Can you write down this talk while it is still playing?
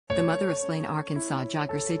The mother of slain Arkansas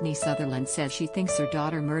jogger Sydney Sutherland says she thinks her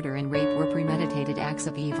daughter's murder and rape were premeditated acts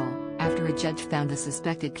of evil, after a judge found the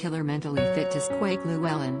suspected killer mentally fit to Quake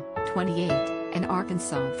Llewellyn, 28, an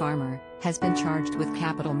Arkansas farmer, has been charged with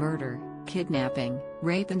capital murder, kidnapping,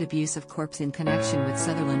 rape and abuse of corpse in connection with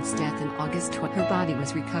Sutherland's death in August. Her body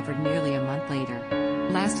was recovered nearly a month later.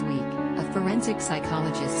 Last week, a forensic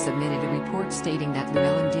psychologist submitted a report stating that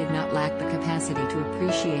Llewellyn did not lack the capacity to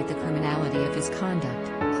appreciate the criminality of his conduct,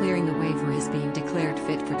 clearing the way for his being declared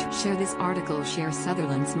fit for trial. Share this article. Share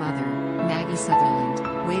Sutherland's mother, Maggie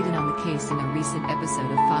Sutherland, weighed in on the case in a recent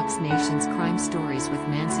episode of Fox Nation's Crime Stories with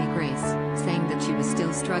Nancy Grace, saying that she was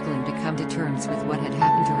still struggling to come to terms with what had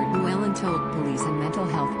happened to her. Llewellyn told police and mental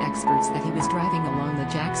health experts that he was driving along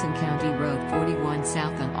the Jackson County Road 41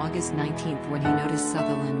 South on August 19 when he noticed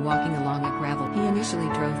Sutherland walking along a gravel. He initially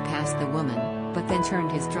drove past the woman, but then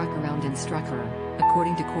turned his truck around and struck her,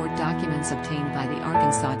 according to court documents obtained by the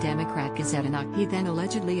Arkansas Democrat-Gazette. He then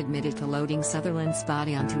allegedly admitted to loading Sutherland's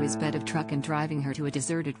body onto his bed of truck and driving her to a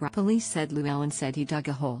deserted road. Police said Llewellyn said he dug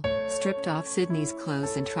a hole, stripped off Sydney's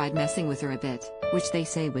clothes and tried messing with her a bit, which they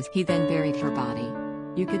say was. He then buried her body.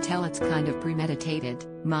 You could tell it's kind of premeditated,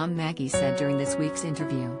 Mom Maggie said during this week's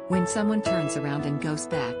interview. When someone turns around and goes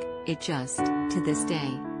back, it just, to this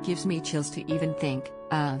day, gives me chills to even think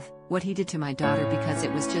of what he did to my daughter, because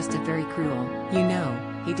it was just a very cruel. You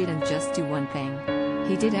know, he didn't just do one thing.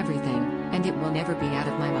 He did everything, and it will never be out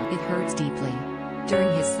of my mind. It hurts deeply.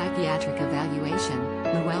 During his psychiatric evaluation,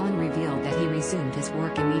 Llewellyn revealed that he resumed his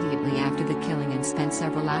work immediately after the killing and spent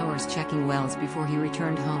several hours checking wells before he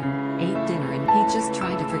returned home, ate dinner, and he just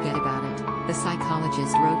tried to forget about it. The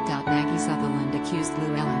psychologist wrote. Maggie Sutherland accused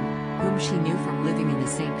Llewellyn, whom she knew from living in the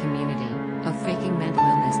same community, of faking mental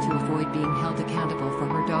illness to avoid being held accountable for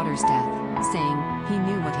her daughter's death, saying, he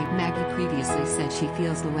knew what he. Maggie previously said she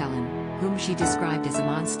feels Llewellyn, whom she described as a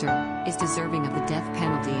monster, is deserving of the death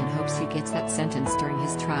penalty and hopes he gets that sentence during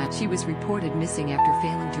his trial. She was reported missing after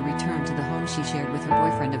failing to return to the home she shared with her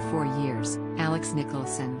boyfriend of 4 years, Alex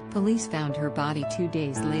Nicholson. Police found her body 2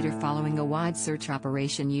 days later following a wide search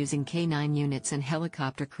operation using K9 units and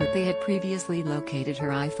helicopter crew. They had previously located her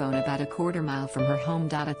iPhone about a quarter-mile from her home.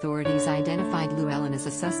 Authorities identified Llewellyn as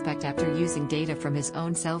a suspect after using data from his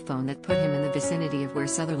own cell phone that put him in the vicinity of where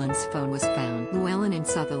Sutherland's phone was found. Llewellyn and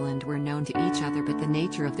Sutherland were known to each other, but the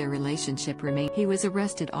nature of their relationship remained. He was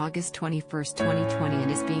arrested August 21, 2020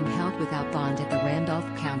 and is being held without bond at the Randolph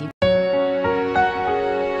County